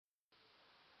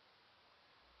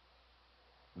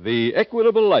The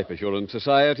Equitable Life Assurance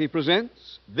Society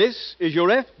presents This Is Your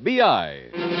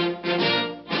FBI.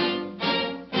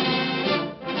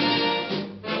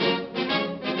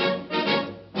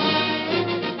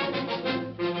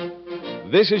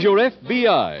 This is Your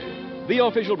FBI, the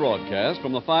official broadcast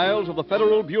from the files of the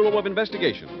Federal Bureau of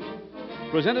Investigation.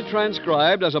 Presented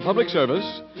transcribed as a public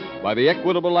service by the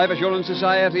Equitable Life Assurance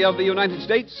Society of the United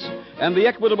States and the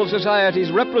Equitable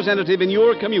Society's representative in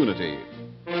your community.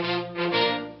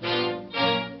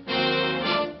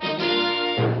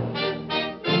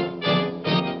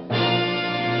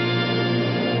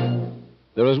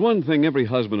 There is one thing every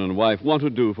husband and wife want to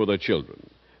do for their children.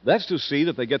 That's to see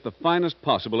that they get the finest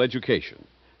possible education.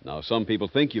 Now, some people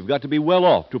think you've got to be well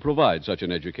off to provide such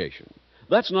an education.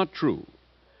 That's not true.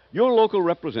 Your local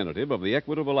representative of the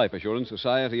Equitable Life Assurance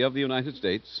Society of the United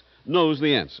States knows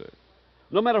the answer.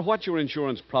 No matter what your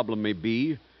insurance problem may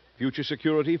be, future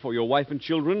security for your wife and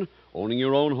children, owning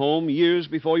your own home years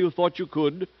before you thought you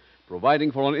could,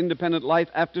 providing for an independent life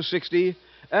after 60,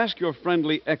 ask your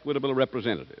friendly Equitable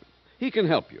representative. He can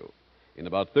help you. In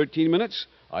about 13 minutes,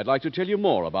 I'd like to tell you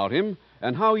more about him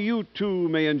and how you, too,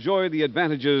 may enjoy the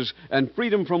advantages and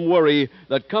freedom from worry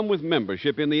that come with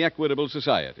membership in the Equitable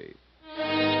Society.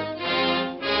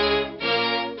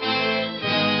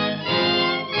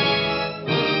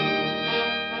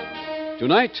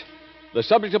 Tonight, the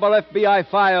subject of our FBI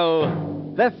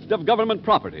file, Theft of Government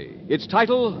Property. Its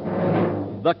title,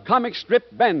 The Comic Strip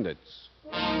Bandits.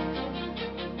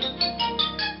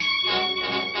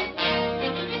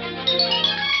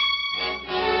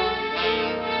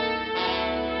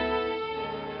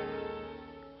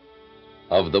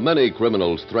 Of the many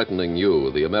criminals threatening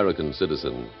you, the American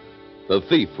citizen, the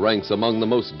thief ranks among the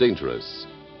most dangerous.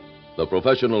 The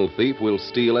professional thief will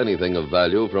steal anything of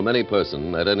value from any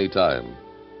person at any time.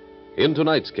 In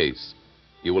tonight's case,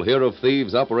 you will hear of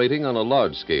thieves operating on a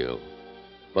large scale.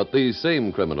 But these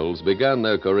same criminals began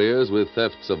their careers with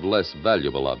thefts of less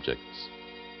valuable objects.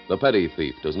 The petty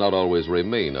thief does not always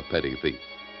remain a petty thief.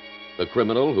 The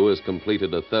criminal who has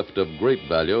completed a theft of great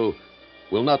value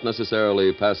will not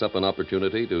necessarily pass up an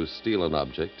opportunity to steal an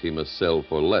object he must sell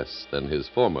for less than his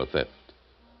former theft.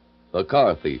 The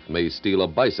car thief may steal a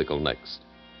bicycle next.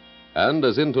 And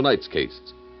as in tonight's case,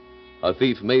 a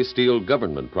thief may steal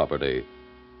government property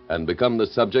and become the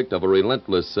subject of a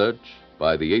relentless search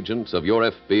by the agents of your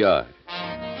FBI.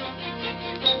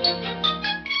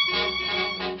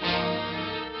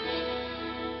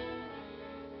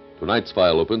 Tonight's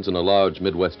file opens in a large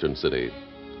Midwestern city.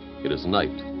 It is night,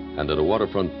 and at a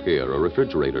waterfront pier, a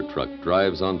refrigerator truck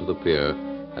drives onto the pier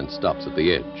and stops at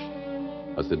the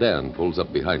edge. A sedan pulls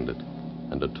up behind it,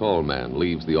 and a tall man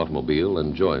leaves the automobile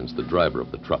and joins the driver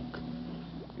of the truck.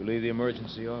 You leave the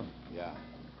emergency off? Yeah.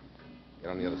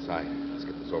 Get on the other side. Let's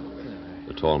get this over with.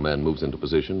 The tall man moves into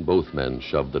position. Both men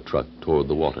shove the truck toward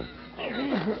the water.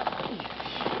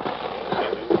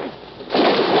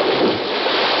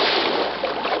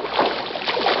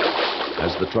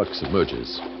 As the truck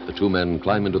submerges, the two men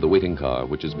climb into the waiting car,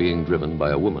 which is being driven by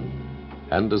a woman.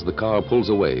 And as the car pulls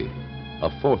away,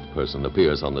 a fourth person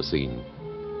appears on the scene.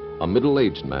 A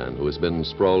middle-aged man who has been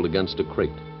sprawled against a crate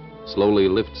slowly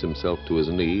lifts himself to his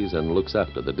knees and looks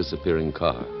after the disappearing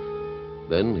car.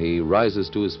 Then he rises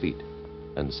to his feet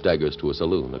and staggers to a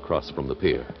saloon across from the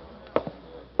pier.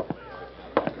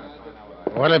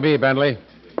 What'll it be, Bentley?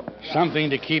 Something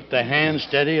to keep the hand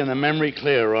steady and the memory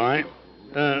clear, Roy.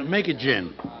 Make it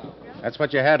gin. That's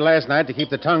what you had last night to keep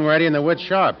the tongue ready and the wit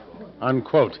sharp.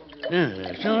 Unquote.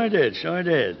 Yeah, so I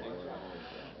did.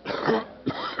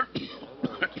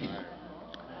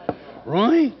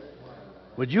 Roy,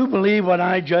 would you believe what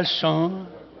I just saw?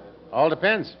 All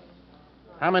depends.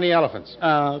 How many elephants?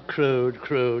 Oh, crude,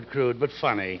 but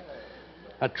funny.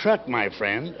 A truck, my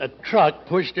friend. A truck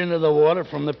pushed into the water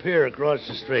from the pier across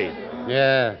the street.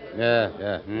 Yeah.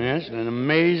 Yes, an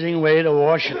amazing way to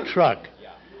wash a truck.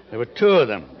 There were two of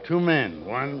them, two men,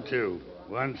 one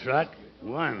truck,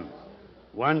 one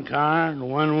car,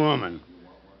 and one woman.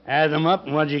 Add them up,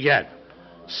 and what'd you get?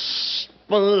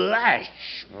 Splash!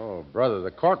 Oh, brother,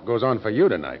 the court goes on for you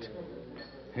tonight.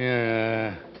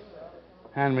 Here,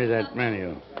 hand me that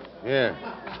menu. Yeah.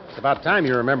 It's about time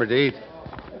you remembered to eat.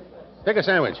 Pick a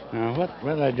sandwich. Now, what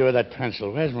did I do with that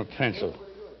pencil? Where's my pencil?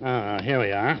 Here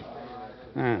we are.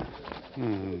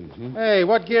 Hey,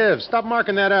 what gives? Stop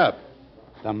marking that up.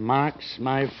 The marks,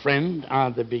 my friend,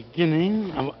 are the beginning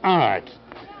of art.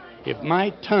 If my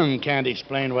tongue can't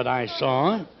explain what I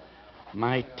saw,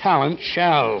 my talent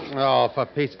shall. Oh, for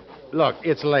Pete's... Look,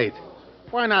 it's late.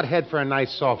 Why not head for a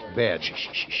nice soft bed?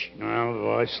 Shh. No,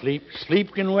 boy,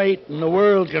 sleep can wait, and the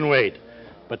world can wait.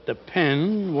 But the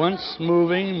pen, once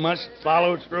moving, must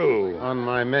follow through. On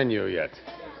my menu yet.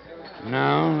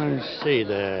 Now, let's see,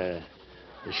 the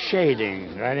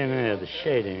shading. Right in there, the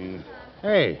shading.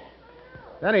 Hey,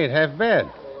 that ain't half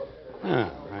bad. Ah,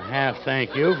 a half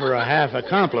thank you for a half a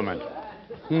compliment.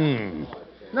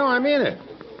 No, I mean it.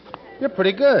 You're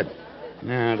pretty good.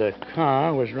 Now, the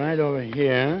car was right over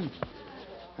here,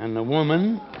 and the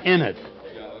woman in it.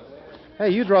 Hey,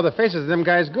 you draw the faces of them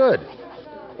guys good.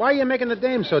 Why are you making the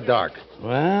dame so dark?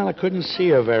 Well, I couldn't see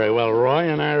her very well, Roy,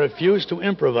 and I refused to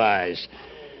improvise.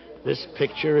 This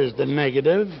picture is the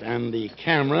negative, and the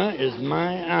camera is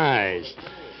my eyes.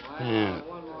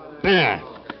 Yeah.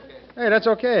 Hey, that's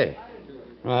okay.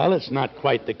 Well, it's not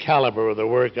quite the caliber of the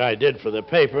work I did for the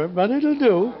paper, but it'll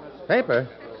do. Paper?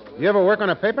 You ever work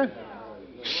on a paper?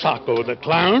 Socko the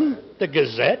Clown, the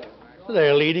Gazette,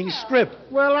 their leading strip.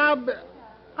 Well,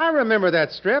 I remember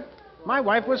that strip. My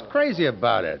wife was crazy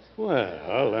about it.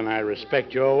 Well, then I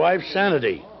respect your wife's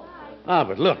sanity.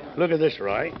 But look at this,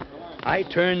 Roy. I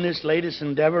turned this latest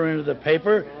endeavor into the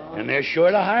paper, and they're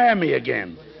sure to hire me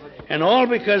again. And all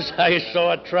because I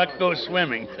saw a truck go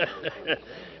swimming.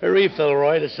 A refill,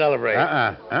 Roy, to celebrate.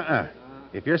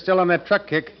 If you're still on that truck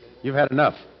kick, you've had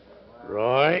enough.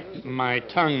 Roy, my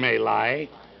tongue may lie,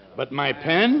 but my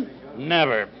pen,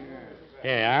 never.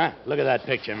 Here, look at that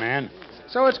picture, man.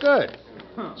 So it's good.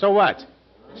 So what?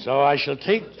 So I shall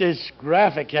take this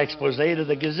graphic expose to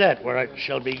the Gazette, where I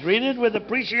shall be greeted with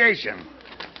appreciation.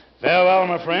 Farewell,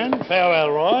 my friend. Farewell,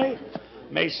 Roy.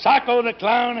 May Socko the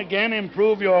Clown again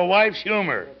improve your wife's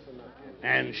humor.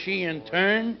 And she, in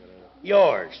turn,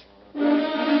 yours.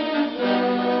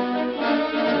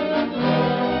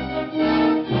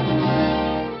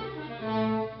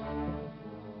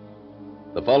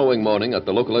 The following morning at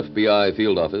the local FBI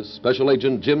field office, Special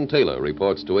Agent Jim Taylor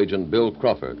reports to Agent Bill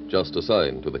Crawford, just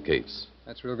assigned to the case.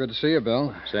 That's real good to see you,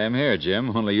 Bill. Same here,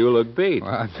 Jim, only you look beat.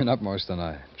 Well, I've been up most of the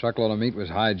night. Truckload of meat was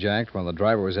hijacked while the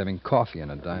driver was having coffee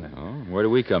in a diner. Oh, where do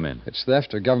we come in? It's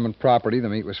theft of government property. The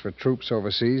meat was for troops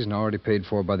overseas and already paid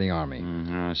for by the Army.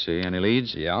 I see. Any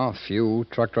leads? Yeah, a few.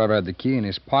 Truck driver had the key in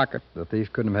his pocket. The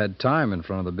thief couldn't have had time in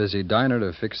front of the busy diner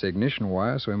to fix the ignition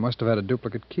wire, so he must have had a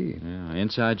duplicate key. Yeah,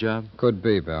 inside job? Could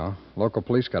be, Bill. Local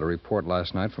police got a report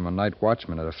last night from a night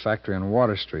watchman at a factory on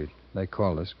Water Street. They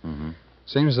called us. Mm-hmm.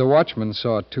 Seems the watchman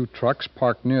saw 2 trucks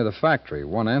parked near the factory.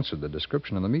 One answered the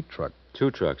description of the meat truck.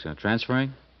 2 trucks,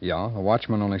 transferring? Yeah, the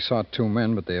watchman only saw 2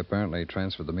 men, but they apparently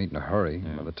transferred the meat in a hurry.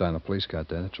 Yeah. By the time the police got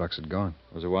there, the trucks had gone.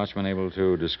 Was the watchman able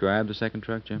to describe the second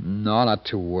truck, Jim? No, not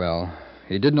too well.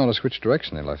 He did notice which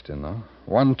direction they left in, though.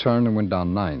 One turned and went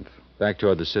down 9th. Back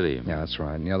toward the city? Yeah, that's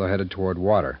right. And the other headed toward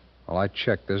water. Well, I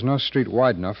checked. There's no street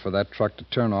wide enough for that truck to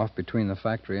turn off between the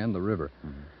factory and the river.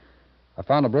 Mm-hmm. I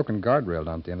found a broken guardrail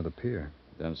down at the end of the pier.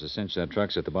 Then it's a cinch that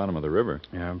truck's at the bottom of the river.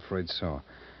 Yeah, I'm afraid so.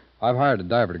 I've hired a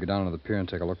diver to go down to the pier and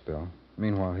take a look, Bill.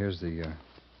 Meanwhile, here's the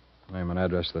name and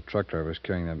address of the truck driver who's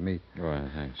carrying that meat. All right,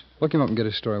 thanks. Look him up and get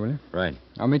his story, will you? Right.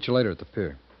 I'll meet you later at the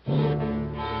pier.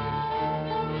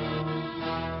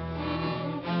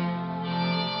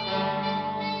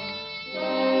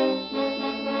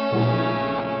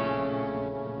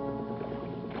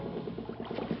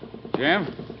 Jim?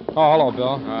 Oh, hello,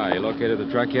 Bill. You located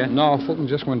the truck yet? No, Fulton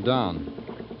just went down.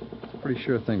 Pretty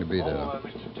sure thing to be there.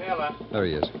 Mr. Taylor. There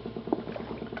he is.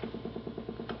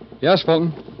 Yes,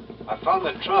 Fulton. I found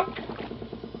the truck.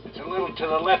 It's a little to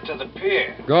the left of the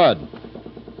pier. Good.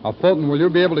 Now, Fulton, will you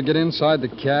be able to get inside the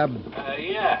cab?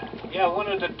 Yeah. Yeah, one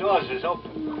of the doors is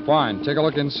open. Fine. Take a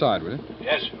look inside, will you?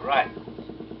 Yes, right.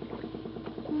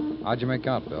 How'd you make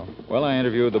out, Bill? Well, I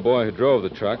interviewed the boy who drove the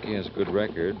truck. He has a good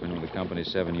record. Been with the company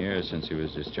 7 years since he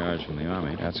was discharged from the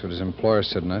Army. That's what his employer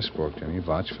said when I spoke to him. He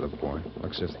vouched for the boy.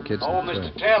 Looks as if the kid's Oh, not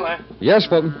Mr. Taylor. Yes,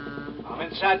 Fulton. I'm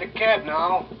inside the cab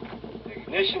now. The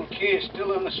ignition key is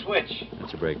still in the switch.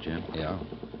 That's a break, Jim. Yeah.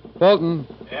 Fulton,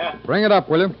 Yeah? bring it up,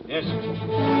 will you? Yes.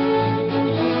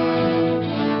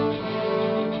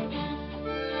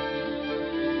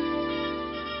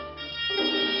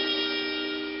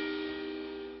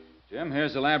 Jim,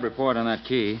 here's the lab report on that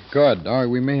key. Good. All right,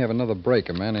 we may have another break.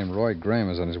 A man named Roy Graham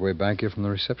is on his way back here from the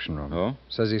reception room. Oh?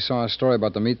 Says he saw a story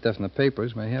about the meat theft in the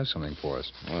papers. May have something for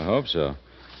us. Well, I hope so.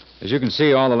 As you can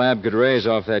see, all the lab could raise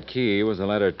off that key was the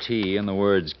letter T and the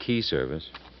words key service.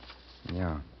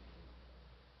 Yeah.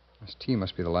 This T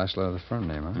must be the last letter of the firm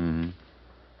name, huh? Mm-hmm.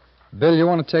 Bill, you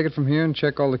want to take it from here and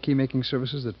check all the key-making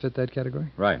services that fit that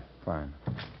category? Right. Fine.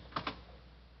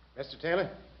 Mr. Taylor?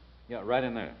 Yeah, right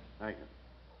in there. Thank you.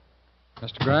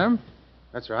 Mr. Graham?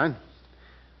 That's right.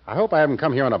 I hope I haven't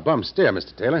come here on a bum steer,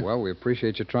 Mr. Taylor. Well, we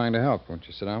appreciate you trying to help. Won't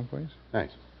you sit down, please?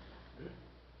 Thanks.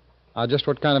 Just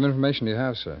what kind of information do you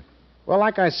have, sir? Well,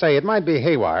 like I say, it might be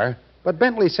haywire, but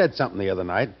Bentley said something the other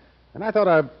night, and I thought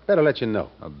I'd better let you know.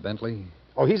 Bentley?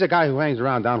 Oh, he's a guy who hangs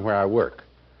around down where I work.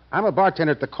 I'm a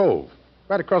bartender at the Cove,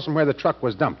 right across from where the truck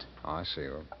was dumped. Oh, I see.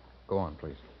 Well, go on,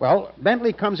 please. Well,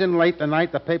 Bentley comes in late the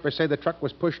night the papers say the truck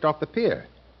was pushed off the pier,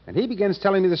 and he begins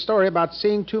telling me the story about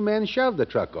seeing two men shove the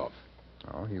truck off.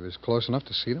 Oh, he was close enough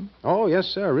to see them? Oh, yes,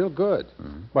 sir, real good.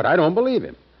 But I don't believe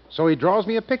him. So he draws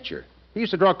me a picture. He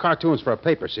used to draw cartoons for a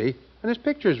paper, see? And his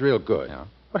picture's real good. Yeah.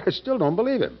 But I still don't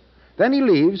believe him. Then he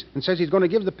leaves and says he's going to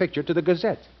give the picture to the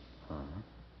Gazette.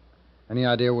 Any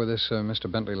idea where this Mr.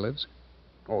 Bentley lives?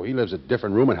 Oh, he lives at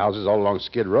different rooming houses all along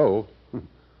Skid Row.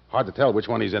 Hard to tell which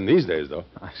one he's in these days, though.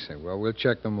 I see. Well, we'll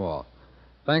check them all.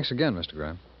 Thanks again, Mr.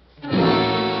 Graham.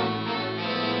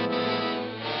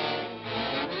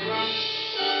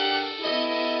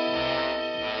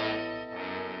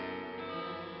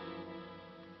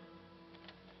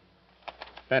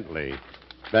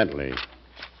 Bentley.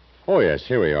 Oh, yes,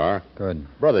 here we are. Good.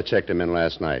 Brother checked him in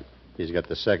last night. He's got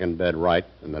the second bed right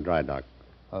in the dry dock.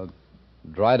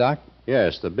 Dry dock?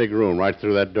 Yes, the big room right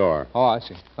through that door. Oh, I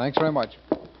see. Thanks very much.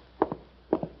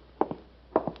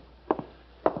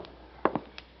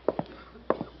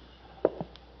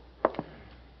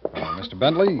 Mr.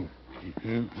 Bentley?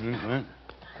 What?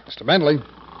 Mr. Bentley?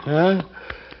 Huh?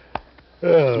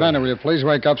 Mr. Bentley, will you please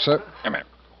wake up, sir? Come here.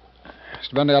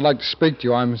 Mr. Bentley, I'd like to speak to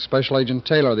you. I'm Special Agent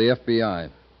Taylor of the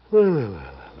FBI. Well.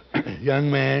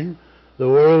 Young man, the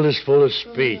world is full of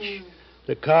speech.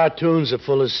 The cartoons are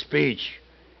full of speech.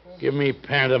 Give me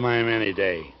pantomime any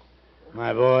day.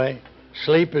 My boy,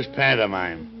 sleep is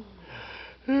pantomime.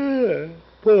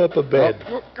 Pull up a bed.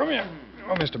 Oh, come here.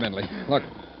 Oh, Mr. Bentley. Look,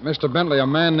 Mr. Bentley, a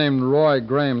man named Roy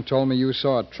Graham told me you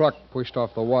saw a truck pushed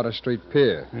off the Water Street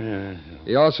Pier. Yeah.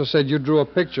 He also said you drew a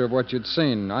picture of what you'd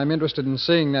seen. I'm interested in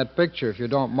seeing that picture, if you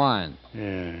don't mind.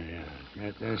 Yeah.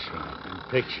 That's right.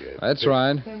 Picture. That's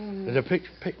right. The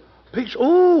picture.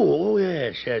 Oh,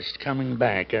 yes, coming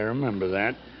back. I remember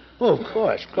that. Oh, of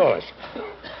course.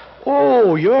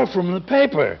 Oh, you're from the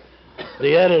paper.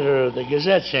 The editor of the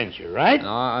Gazette sent you, right? No,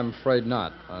 I'm afraid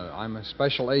not. I'm a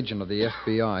special agent of the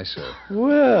FBI, sir.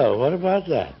 Well, what about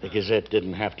that? The Gazette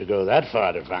didn't have to go that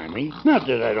far to find me. Not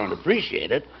that I don't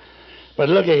appreciate it. But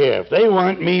look here. If they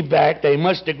want me back, they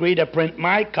must agree to print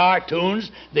my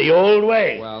cartoons the old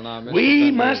way. Well, now, Mr.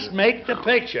 We Bentley, must make the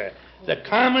picture. The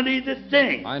comedy, the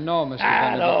thing. I know, Mr.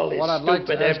 Bentley. All this what I'd stupid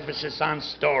like to ask... emphasis on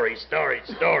story.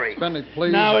 Bentley,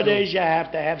 please. Nowadays, you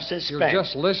have to have suspense. You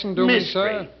just listen to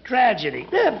mystery, me, sir. Tragedy.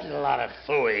 There's a lot of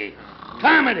phooey.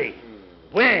 Comedy.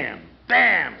 Wham,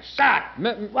 bam, sock.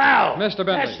 Wow. Mr.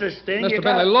 Bentley. That's the thing. Mr.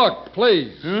 Bentley, look,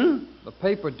 please. Hmm? The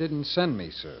paper didn't send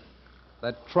me, sir.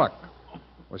 That truck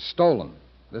was stolen.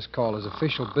 This call is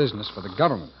official business for the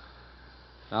government.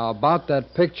 Now, about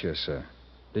that picture, sir.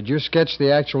 Did you sketch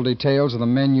the actual details of the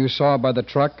men you saw by the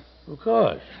truck? Of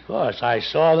course. I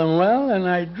saw them well, and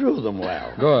I drew them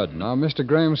well. Good. Now, Mr.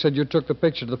 Graham said you took the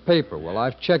picture to the paper. Well,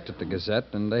 I've checked at the Gazette,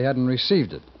 and they hadn't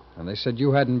received it. And they said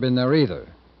you hadn't been there either.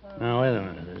 Now, wait a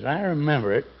minute. As I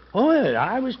remember it... Oh, wait,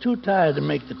 I was too tired to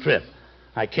make the trip.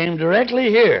 I came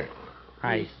directly here,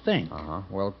 I think. Uh-huh.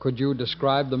 Well, could you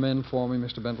describe the men for me,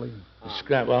 Mr. Bentley?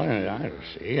 Describe... Well, I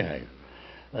see.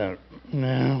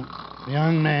 Now,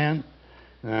 young man...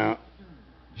 Now,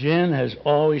 gin has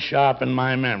always sharpened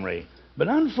my memory. But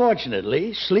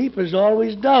unfortunately, sleep has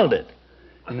always dulled it.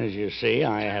 And as you see,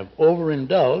 I have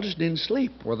overindulged in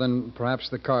sleep. Well, then, perhaps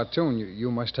the cartoon.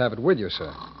 You must have it with you,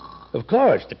 sir. Of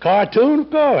course. The cartoon, of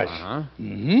course. Uh-huh.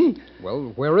 Mm-hmm.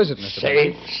 Well, where is it, Mr.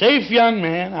 Bentley? Safe, young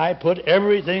man. I put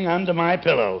everything under my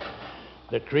pillow.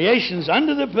 The creation's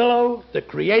under the pillow, the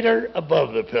creator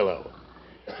above the pillow.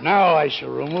 Now I shall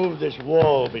remove this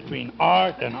wall between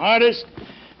art and artist,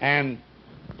 and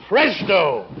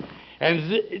presto!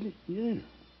 And it's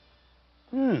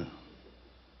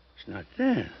not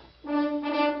there.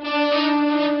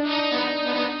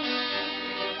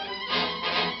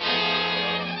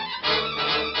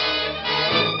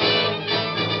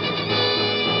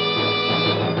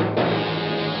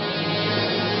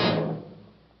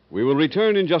 We will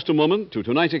return in just a moment to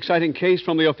tonight's exciting case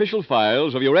from the official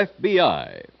files of your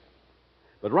FBI.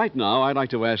 But right now, I'd like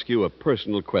to ask you a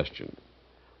personal question.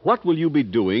 What will you be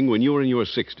doing when you're in your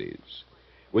 60s?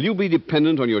 Will you be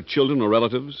dependent on your children or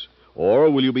relatives? Or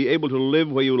will you be able to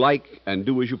live where you like and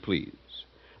do as you please?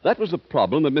 That was the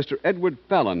problem that Mr. Edward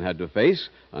Fallon had to face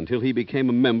until he became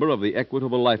a member of the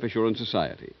Equitable Life Assurance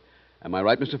Society. Am I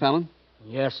right, Mr. Fallon?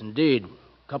 Yes, indeed.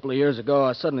 A couple of years ago,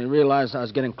 I suddenly realized I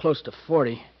was getting close to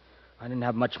 40. I didn't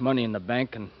have much money in the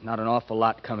bank and not an awful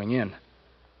lot coming in.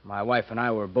 My wife and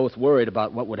I were both worried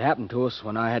about what would happen to us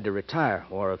when I had to retire,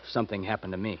 or if something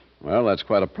happened to me. Well, that's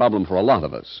quite a problem for a lot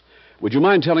of us. Would you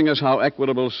mind telling us how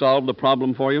Equitable solved the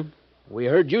problem for you? We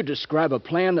heard you describe a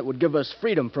plan that would give us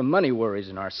freedom from money worries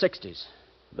in our 60s.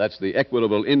 That's the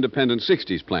Equitable Independent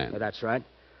 60s plan. That's right.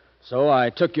 So I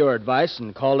took your advice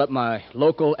and called up my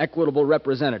local Equitable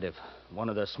representative, one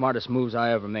of the smartest moves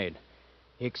I ever made.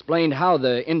 He explained how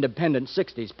the Independent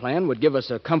 60s plan would give us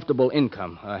a comfortable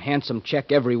income, a handsome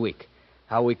check every week,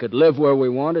 how we could live where we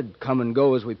wanted, come and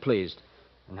go as we pleased,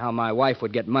 and how my wife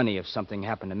would get money if something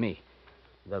happened to me.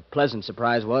 The pleasant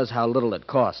surprise was how little it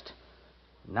cost.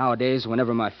 Nowadays,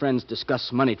 whenever my friends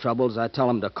discuss money troubles, I tell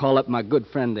them to call up my good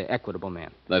friend, the Equitable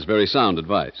man. That's very sound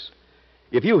advice.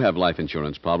 If you have life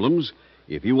insurance problems,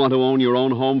 if you want to own your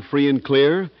own home free and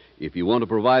clear, if you want to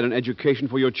provide an education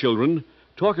for your children,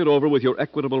 talk it over with your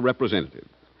Equitable representative.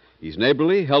 He's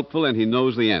neighborly, helpful, and he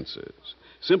knows the answers.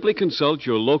 Simply consult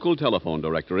your local telephone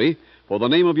directory for the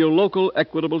name of your local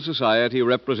Equitable Society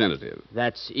representative.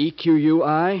 That's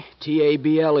EQUITABLE.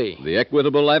 The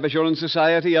Equitable Life Assurance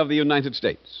Society of the United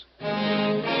States.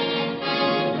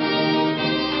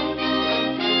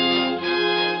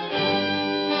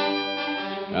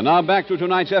 And now back to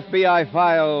tonight's FBI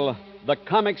file, The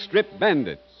Comic Strip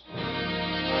Bandits.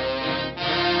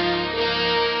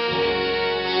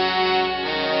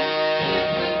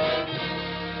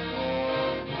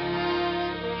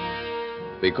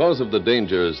 Because of the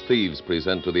dangers thieves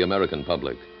present to the American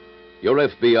public, your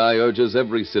FBI urges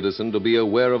every citizen to be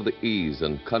aware of the ease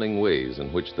and cunning ways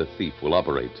in which the thief will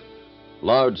operate.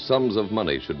 Large sums of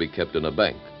money should be kept in a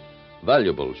bank.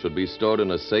 Valuables should be stored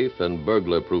in a safe and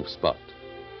burglar-proof spot.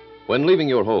 When leaving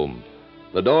your home,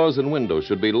 the doors and windows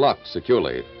should be locked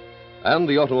securely, and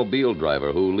the automobile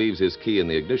driver who leaves his key in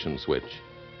the ignition switch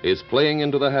is playing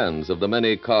into the hands of the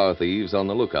many car thieves on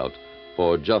the lookout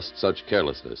for just such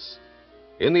carelessness.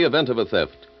 In the event of a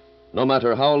theft, no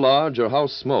matter how large or how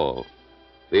small,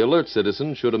 the alert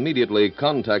citizen should immediately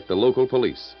contact the local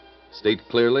police, state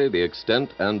clearly the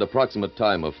extent and approximate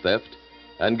time of theft,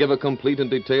 and give a complete and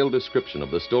detailed description of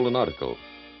the stolen article.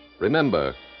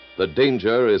 Remember, the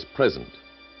danger is present.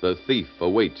 The thief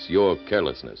awaits your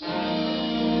carelessness.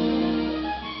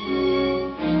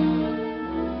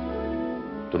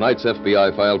 Tonight's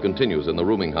FBI file continues in the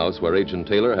rooming house where Agent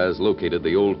Taylor has located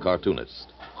the old cartoonist.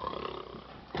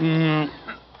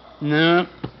 No,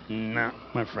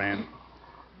 my friend.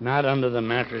 Not under the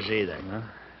mattress either. No?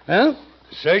 Well,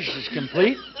 the search is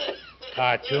complete.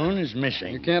 Cartoon is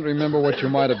missing. You can't remember what you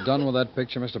might have done with that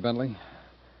picture, Mr. Bentley?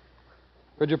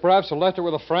 Could you perhaps have left it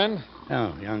with a friend?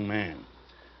 Oh, young man.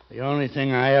 The only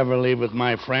thing I ever leave with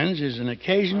my friends is an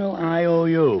occasional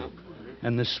IOU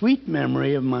and the sweet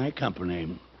memory of my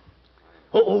company.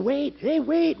 Wait. Hey,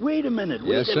 wait a minute.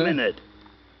 Yes, wait a sir? minute.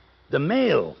 The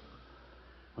mail.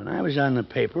 When I was on the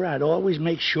paper, I'd always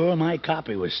make sure my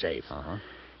copy was safe. Uh-huh.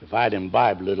 If I'd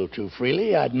imbibed a little too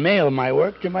freely, I'd mail my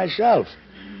work to myself.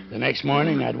 The next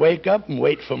morning, I'd wake up and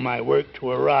wait for my work to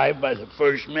arrive by the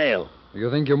first mail.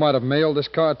 You think you might have mailed this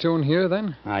cartoon here,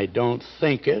 then? I don't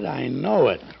think it, I know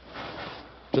it.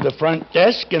 To the front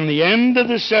desk and the end of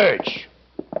the search.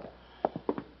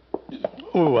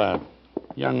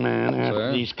 Young man, after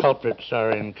Sir? these culprits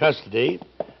are in custody,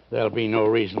 there'll be no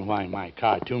reason why my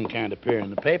cartoon can't appear in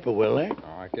the paper, will there?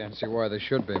 Oh, I can't see why they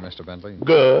should be, Mr. Bentley.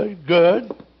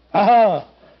 Good. Aha!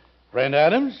 Friend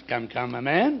Adams, come, my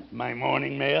man. My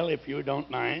morning mail, if you don't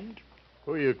mind.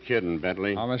 Who are you kidding,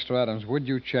 Bentley? Now, Mr. Adams, would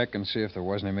you check and see if there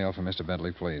was any mail for Mr.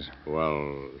 Bentley, please?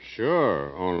 Well,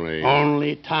 sure, only...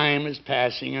 Only time is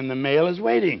passing and the mail is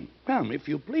waiting. Come, if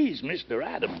you please, Mr.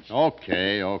 Adams.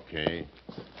 Okay.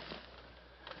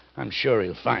 I'm sure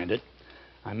he'll find it.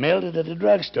 I mailed it at the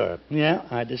drugstore. Yeah,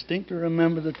 I distinctly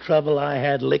remember the trouble I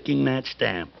had licking that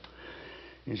stamp.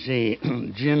 You see,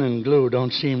 gin and glue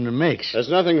don't seem to mix. There's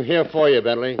nothing here for you,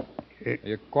 Bentley.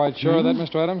 You're quite sure of that,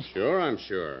 Mr. Adams? Sure, I'm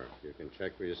sure. You can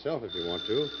check for yourself if you want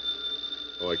to.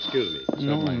 Oh, excuse me.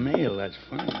 No mail, that's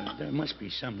fine. There must be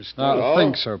some mistake. I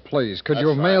think so, please. Could you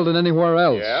have mailed it anywhere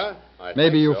else? Yeah, I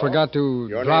Maybe think you so. forgot to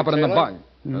Your drop it name, in the Taylor? box.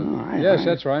 No, Yes,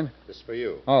 that's right. This is for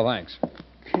you. Oh, thanks.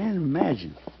 Can't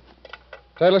imagine.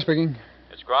 Taylor speaking.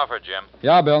 It's Crawford, Jim.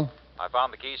 Yeah, Bill. I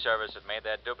found the key service that made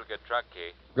that duplicate truck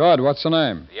key. Good. What's the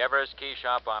name? The Everest Key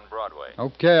Shop on Broadway.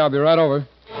 Okay, I'll be right over.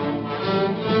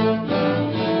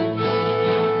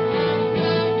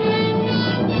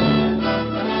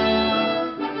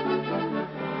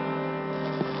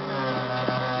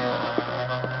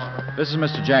 This is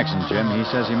Mr. Jackson, Jim. He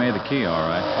says he made the key all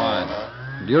right.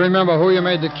 Fine. Do you remember who you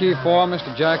made the key for,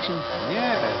 Mr. Jackson?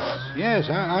 Yes,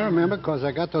 I remember, because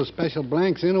I got those special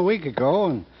blanks in a week ago,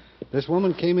 and This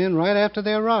woman came in right after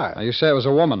they arrived. Now, you say it was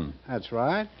a woman. That's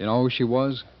right. Do you know who she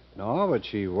was? No, but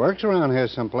she works around here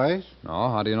someplace. No,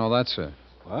 how do you know that, sir?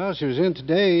 Well, she was in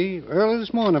today, early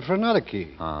this morning, for another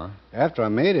key. Uh-huh. After I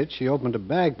made it, she opened a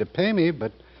bag to pay me,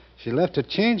 but she left her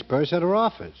change purse at her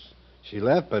office. She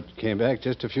left, but came back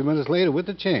just a few minutes later with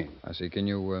the change. I see. Can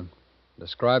you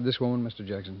describe this woman, Mr.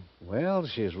 Jackson? Well,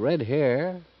 she has red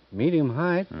hair, medium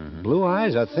height, blue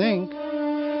eyes, I think.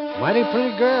 Mighty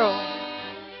pretty girl.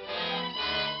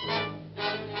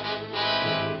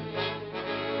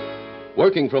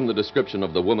 Working from the description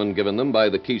of the woman given them by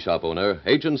the key shop owner,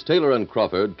 Agents Taylor and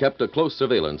Crawford kept a close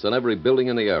surveillance on every building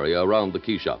in the area around the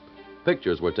key shop.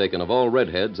 Pictures were taken of all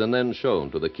redheads and then shown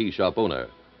to the key shop owner.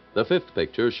 The fifth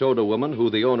picture showed a woman who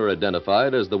the owner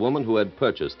identified as the woman who had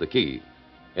purchased the key.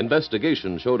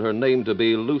 Investigation showed her name to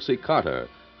be Lucy Carter,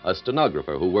 a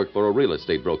stenographer who worked for a real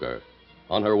estate broker.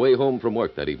 On her way home from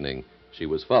work that evening, she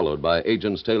was followed by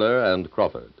Agents Taylor and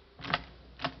Crawford.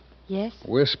 Yes?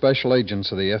 We're special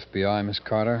agents of the FBI, Miss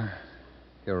Carter.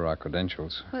 Here are our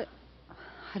credentials. What?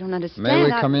 I don't understand. May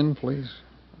we come in, please?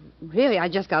 Really, I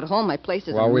just got home. My place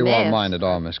is a Well, we mess. won't mind at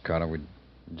all, Miss Carter. We'd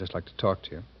just like to talk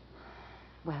to you.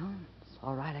 Well, it's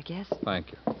all right, I guess.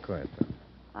 Thank you. Go ahead.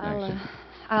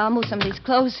 I'll move some of these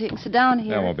clothes so you can sit down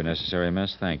here. That won't be necessary,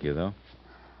 miss. Thank you, though.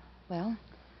 Well,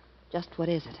 just what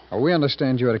is it? We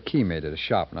understand you had a key made at a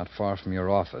shop not far from your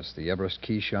office, the Everest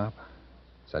Key Shop.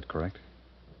 Is that correct?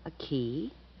 A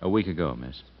key? A week ago,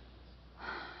 miss.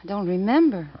 I don't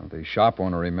remember. Well, the shop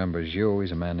owner remembers you.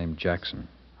 He's a man named Jackson.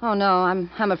 Oh, no, I'm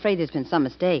afraid there's been some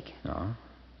mistake. No?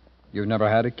 You've never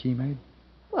had a key made?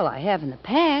 Well, I have in the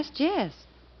past, yes.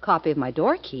 Copy of my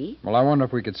door key. Well, I wonder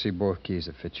if we could see both keys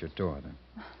that fit your door, then.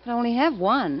 But I only have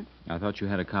one. I thought you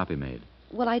had a copy made.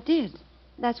 Well, I did.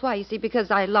 That's why, you see,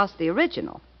 because I lost the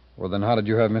original. Well, then how did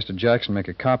you have Mr. Jackson make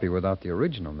a copy without the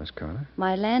original, Miss Carter?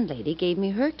 My landlady gave me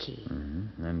her key.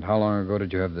 Mm-hmm. And how long ago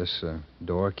did you have this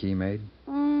door key made?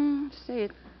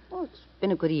 It's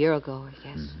been a good year ago, I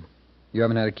guess. Mm-hmm. You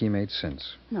haven't had a key made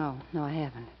since? No, I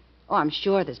haven't. Oh, I'm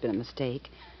sure there's been a mistake.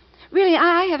 Really,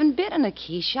 I haven't been in a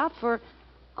key shop for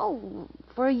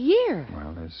a year.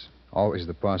 Well, there's always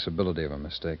the possibility of a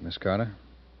mistake, Miss Carter.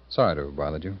 Sorry to have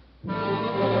bothered you.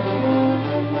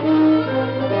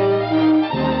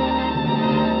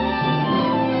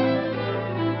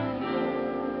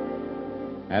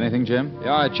 Anything, Jim?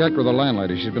 Yeah, I checked with the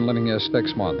landlady. She's been living here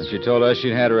 6 months. She told us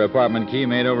she'd had her apartment key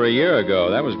made over a year ago.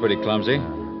 That was pretty clumsy.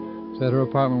 Is that her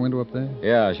apartment window up there?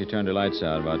 Yeah, she turned her lights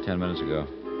out about 10 minutes ago.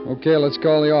 Okay, let's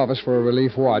call the office for a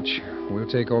relief watch. We'll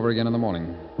take over again in the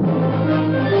morning. Calling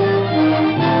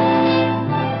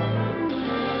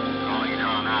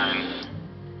Car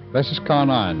 9. This is Car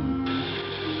 9.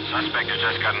 Suspect has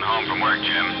just gotten home from work,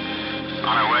 Jim.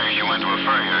 On her way, she went to a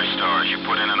furrier store. She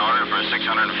put in an order for a $650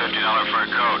 fur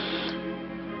coat.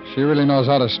 She really knows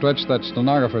how to stretch that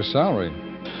stenographer's salary.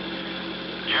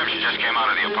 Jim, she just came out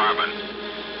of the apartment.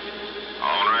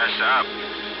 All dressed up.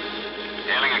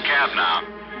 Hailing a cab now.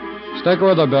 Stick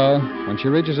with her, Bill. When she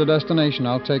reaches her destination,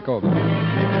 I'll take over.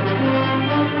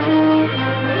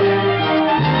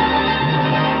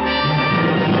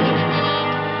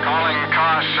 Calling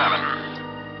Car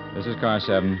 7. This is Car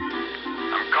 7.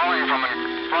 I'm calling from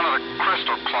in front of the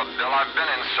Crystal Club, Bill. I've been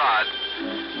inside.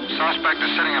 Suspect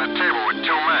is sitting at a table with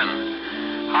two men.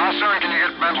 How soon can you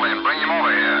get Bentley and bring him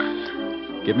over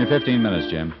here? Give me 15 minutes,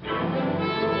 Jim.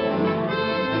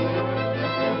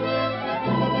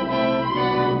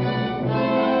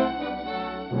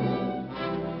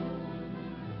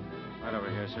 Right over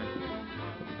here, sir.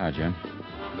 Hi, Jim.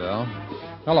 Bill.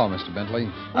 Hello, Mr. Bentley.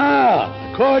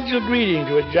 A cordial greeting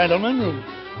to a gentleman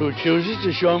who chooses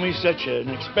to show me such an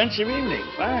expensive evening.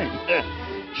 Fine.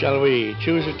 Shall we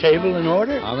choose a table in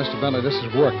order? Now, Mr. Bentley, this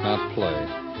is work, not play.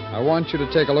 I want you to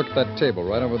take a look at that table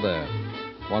right over there.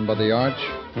 One by the arch.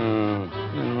 Oh,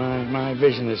 my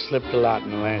vision has slipped a lot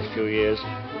in the last few years.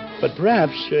 But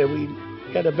perhaps we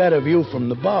get a better view from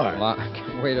the bar. Well,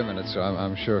 wait a minute, sir.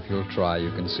 I'm sure if you'll try,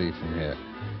 you can see from here.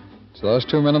 So those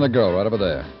two men and the girl right over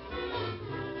there.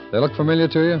 They look familiar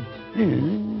to you?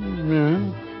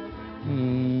 No. I don't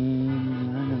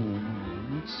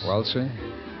know. Well, sir?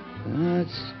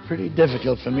 It's pretty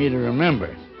difficult for me to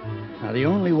remember. Now, the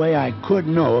only way I could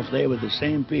know if they were the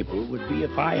same people would be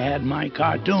if I had my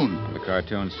cartoon. The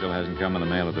cartoon still hasn't come in the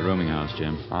mail at the rooming house,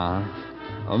 Jim. Uh-huh.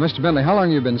 Well, Mr. Bentley, how long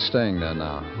have you been staying there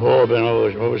now? Oh, been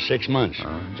over 6 months.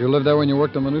 Did you live there when you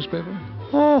worked on the newspaper?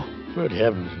 Oh, good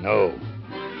heavens, no.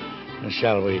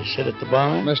 Shall we sit at the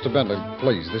bar? Mr. Bentley,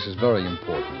 please, this is very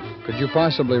important. Could you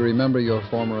possibly remember your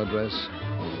former address?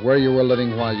 where you were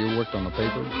living while you worked on the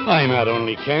paper? I not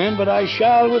only can, but I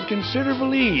shall with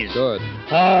considerable ease. Good.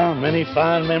 Many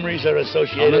fond memories are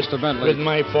associated Mr. Bentley, with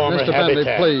my former Mr. habitat.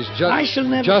 Bentley, please, I shall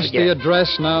never just forget. the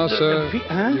address now, sir.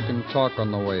 Huh? You can talk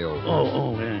on the way over.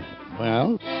 Yeah.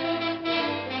 Well?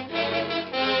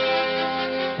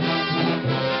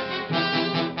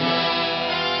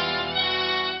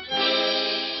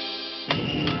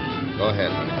 Go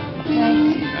ahead, honey.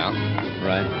 Thanks. Al?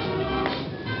 Right.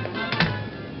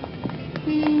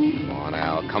 Come on,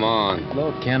 Al. Come on.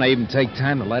 Look, can't I even take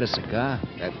time to light a cigar?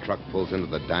 That truck pulls into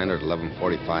the diner at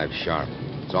 11:45 sharp.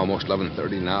 It's almost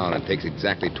 11:30 now, and it takes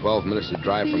exactly 12 minutes to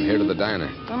drive from here to the diner.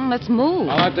 Let's move.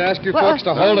 I'll have to ask you folks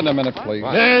to hold it a minute, please.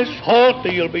 Yes, halt, or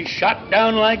you'll be shot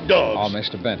down like dogs. Oh,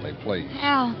 Mr. Bentley, please.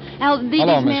 Al, these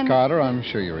Hello, men... Miss Carter. I'm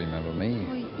sure you remember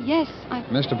me. Yes, I...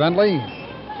 Mr. Bentley,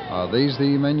 are these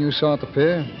the men you saw at the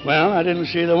pier? Well, I didn't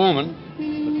see the woman,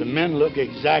 but the men look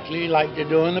exactly like they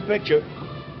do in the picture.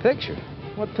 Picture?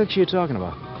 What picture are you talking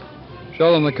about?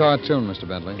 Show them the cartoon, Mr.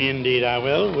 Bentley. Indeed, I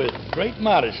will. With great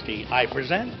modesty, I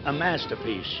present a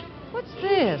masterpiece. What's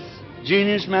this?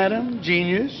 Genius, madam,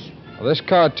 genius. Well, this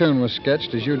cartoon was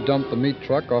sketched as you dumped the meat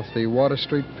truck off the Water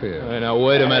Street Pier. Hey, now,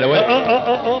 wait a minute.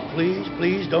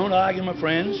 Please, don't argue, my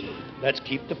friends. Let's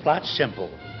keep the plot simple.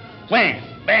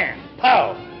 Wham, bam,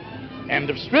 pow. End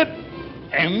of strip,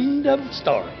 end of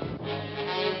story.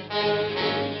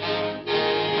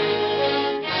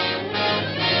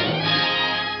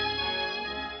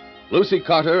 Lucy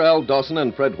Carter, Al Dawson,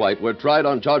 and Fred White were tried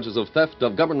on charges of theft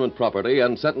of government property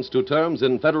and sentenced to terms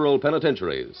in federal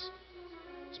penitentiaries.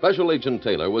 Special Agent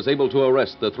Taylor was able to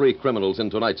arrest the three criminals in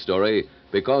tonight's story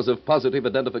because of positive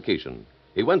identification.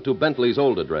 He went to Bentley's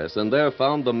old address and there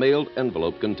found the mailed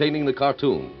envelope containing the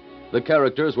cartoon. The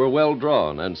characters were well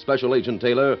drawn, and Special Agent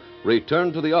Taylor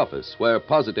returned to the office where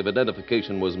positive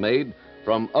identification was made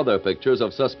from other pictures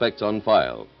of suspects on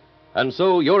file. And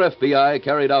so your FBI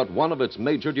carried out one of its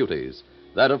major duties,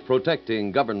 that of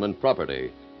protecting government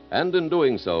property, and in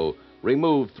doing so,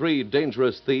 removed three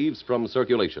dangerous thieves from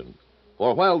circulation.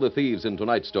 For while the thieves in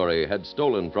tonight's story had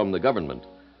stolen from the government,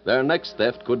 their next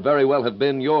theft could very well have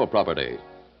been your property.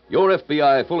 Your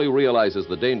FBI fully realizes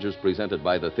the dangers presented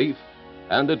by the thief,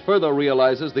 and it further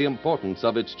realizes the importance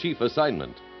of its chief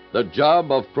assignment, the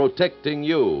job of protecting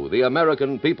you, the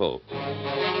American people.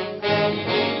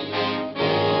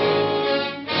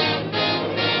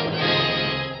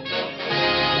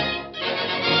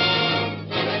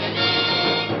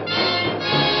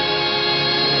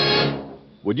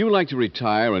 Would you like to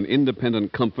retire in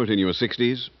independent comfort in your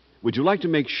 60s? Would you like to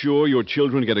make sure your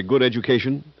children get a good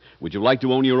education? Would you like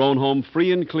to own your own home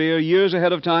free and clear years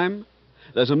ahead of time?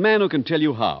 There's a man who can tell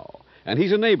you how, and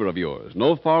he's a neighbor of yours,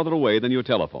 no farther away than your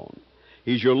telephone.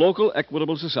 He's your local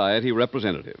Equitable Society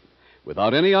representative.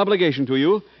 Without any obligation to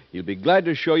you, he'll be glad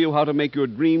to show you how to make your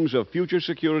dreams of future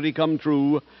security come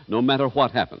true, no matter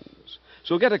what happens.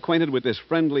 So get acquainted with this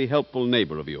friendly, helpful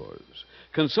neighbor of yours.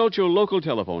 Consult your local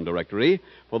telephone directory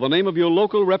for the name of your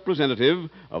local representative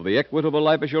of the Equitable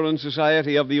Life Assurance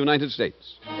Society of the United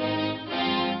States.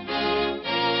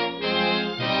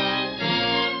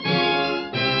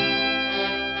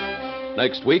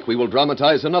 Next week, we will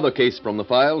dramatize another case from the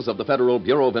files of the Federal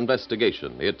Bureau of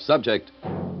Investigation. Its subject,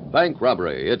 bank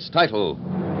robbery. Its title,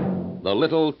 The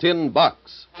Little Tin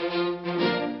Box.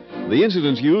 The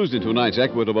incidents used in tonight's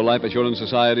Equitable Life Assurance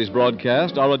Society's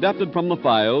broadcast are adapted from the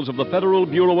files of the Federal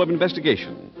Bureau of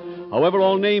Investigation. However,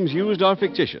 all names used are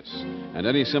fictitious, and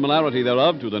any similarity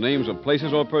thereof to the names of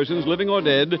places or persons, living or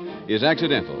dead, is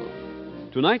accidental.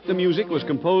 Tonight, the music was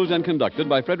composed and conducted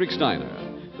by Frederick Steiner.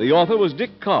 The author was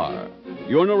Dick Carr.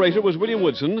 Your narrator was William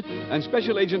Woodson, and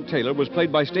Special Agent Taylor was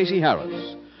played by Stacey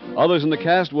Harris. Others in the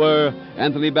cast were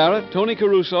Anthony Barrett, Tony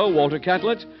Caruso, Walter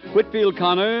Catlett, Whitfield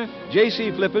Connor,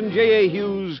 J.C. Flippen, J.A.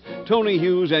 Hughes, Tony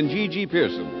Hughes, and G.G.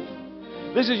 Pearson.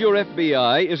 This Is Your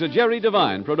FBI is a Jerry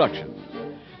Devine production.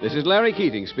 This is Larry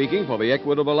Keating speaking for the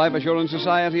Equitable Life Assurance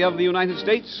Society of the United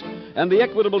States and the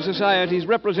Equitable Society's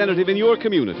representative in your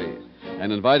community,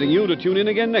 and inviting you to tune in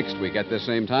again next week at this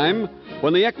same time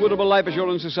when the Equitable Life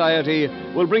Assurance Society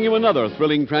will bring you another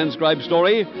thrilling transcribed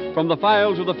story from the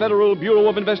files of the Federal Bureau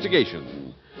of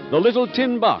Investigation. The Little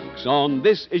Tin Box on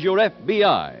This Is Your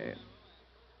FBI.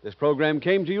 This program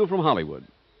came to you from Hollywood.